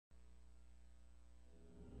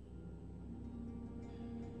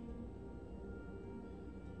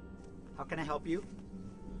How can I help you?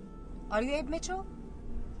 Are you Abe Mitchell?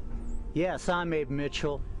 Yes, I'm Abe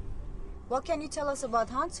Mitchell. What can you tell us about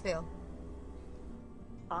Hauntsville?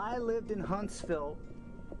 I lived in Huntsville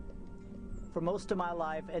for most of my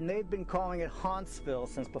life, and they've been calling it Hauntsville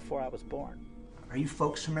since before I was born. Are you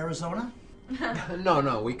folks from Arizona?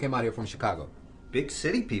 No, we came out here from Chicago. Big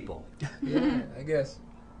city people. Yeah, I guess.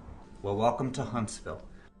 Well, welcome to Huntsville.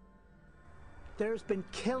 There's been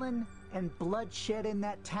killing and bloodshed in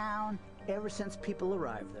that town ever since people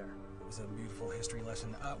arrived there. It was a beautiful history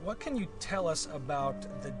lesson. What can you tell us about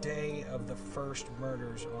the day of the first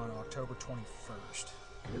murders on October 21st?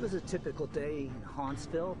 It was a typical day in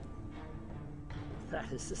Hauntsville.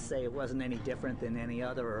 That is to say, it wasn't any different than any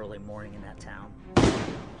other early morning in that town.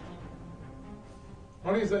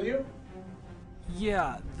 Honey, is that you?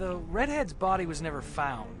 Yeah, the redhead's body was never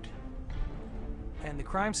found. And the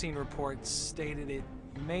crime scene report stated it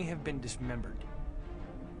may have been dismembered.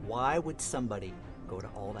 Why would somebody go to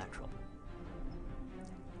all that trouble?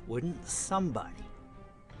 Wouldn't somebody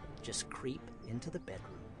just creep into the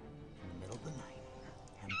bedroom in the middle of the night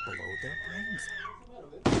and blow their brains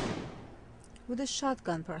out? With a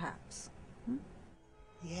shotgun, perhaps. Hmm?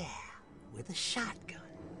 Yeah, with a shotgun.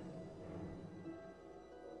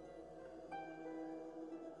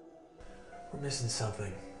 We're missing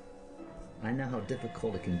something. I know how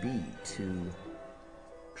difficult it can be to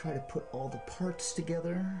try to put all the parts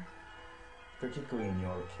together, particularly in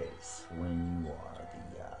your case, when you are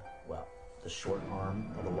the short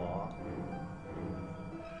arm of the law.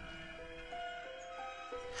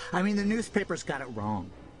 I mean, the newspapers got it wrong.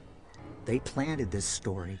 They planted this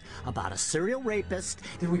story about a serial rapist.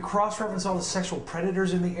 Did we cross-reference all the sexual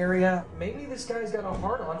predators in the area? Maybe this guy's got a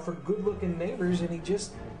hard-on for good-looking neighbors and he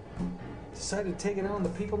just decided to take it on the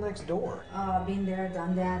people next door. Been there,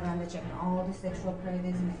 done that, ran the check on all the sexual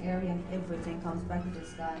predators in the area, and everything comes back to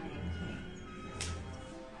this guy named King.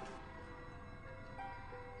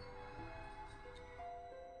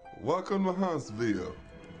 Welcome to Huntsville.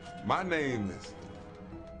 My name is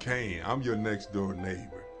Kane. I'm your next door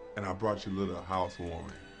neighbor, and I brought you a little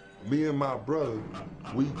housewarming. Me and my brother,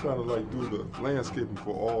 we try to do the landscaping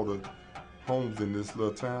for all the homes in this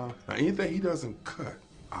little town. Now, anything he doesn't cut,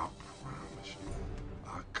 I'll promise you,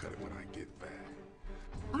 I'll cut it when I get back.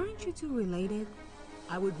 Aren't you two related?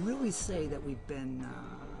 I would really say that we've been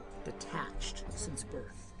detached since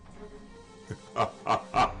birth.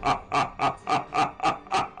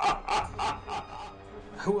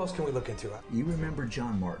 Who else can we look into? You remember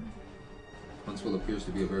John Martin? Huntsville appears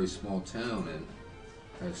to be a very small town, and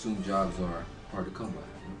I assume jobs are hard to come by.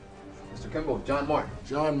 Mr. Kimball, John Martin.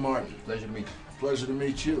 John Martin. Pleasure to meet you. Pleasure to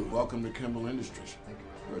meet you. Welcome to Kimball Industries. Thank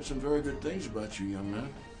you. Heard some very good things about you, young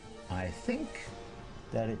man. I think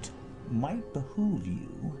that it might behoove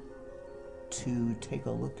you to take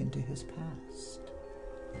a look into his past.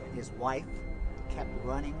 His wife kept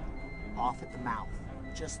running off at the mouth,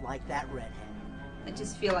 just like that redhead. I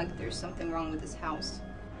just feel like there's something wrong with this house.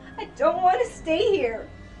 I don't want to stay here.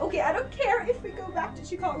 Okay, I don't care if we go back to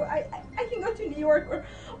Chicago. I can go to New York or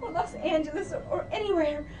Los Angeles or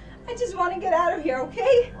anywhere. I just want to get out of here,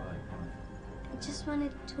 okay? I just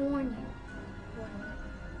wanted to warn you.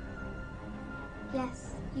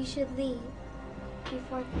 Yes, you should leave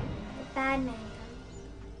before the bad man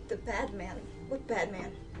comes. The bad man? What bad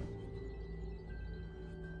man?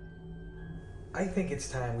 I think it's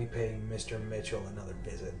time we pay Mr. Mitchell another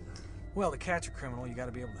visit. Well, to catch a criminal, you gotta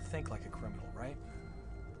be able to think like a criminal, right?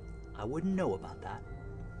 I wouldn't know about that.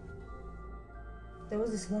 There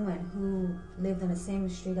was this woman who lived on the same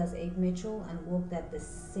street as Abe Mitchell and worked at the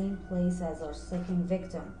same place as our second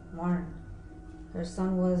victim, Martin. Her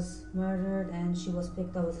son was murdered and she was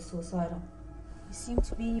picked up as a suicidal. You seem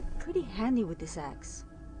to be pretty handy with this axe.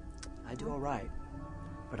 I do all right,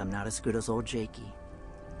 but I'm not as good as old Jakey.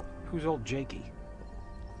 Who's old Jakey?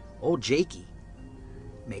 Old Jakey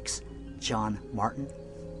makes John Martin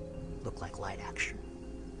look like light action.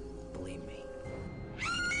 Believe me.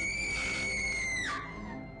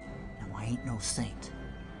 Now, I ain't no saint,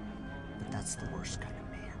 but that's the worst kind of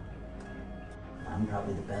man. I'm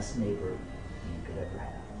probably the best neighbor you could ever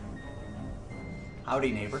have.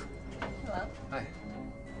 Howdy, neighbor. Hello. Hi.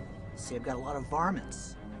 See, I've got a lot of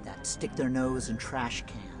varmints that stick their nose in trash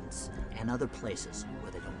cans and other places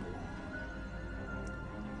where they don't belong.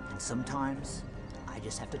 And sometimes I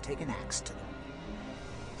just have to take an axe to them.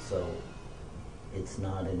 So it's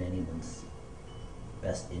not in anyone's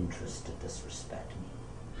best interest to disrespect me.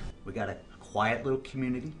 We got a quiet little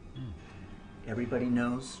community. Everybody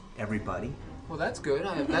knows everybody. Well, that's good.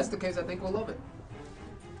 If that's the case, I think we'll love it.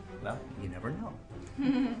 Well, you never know.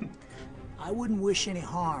 I wouldn't wish any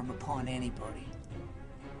harm upon anybody.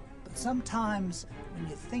 But sometimes, when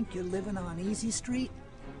you think you're living on Easy Street,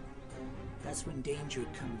 that's when danger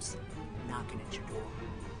comes knocking at your door.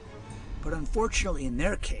 But unfortunately, in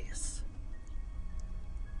their case,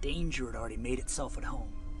 danger had already made itself at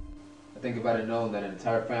home. I think if I'd have known that an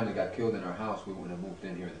entire family got killed in our house, we wouldn't have moved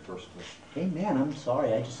in here in the first place. Hey man, I'm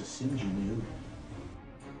sorry. I just assumed you knew.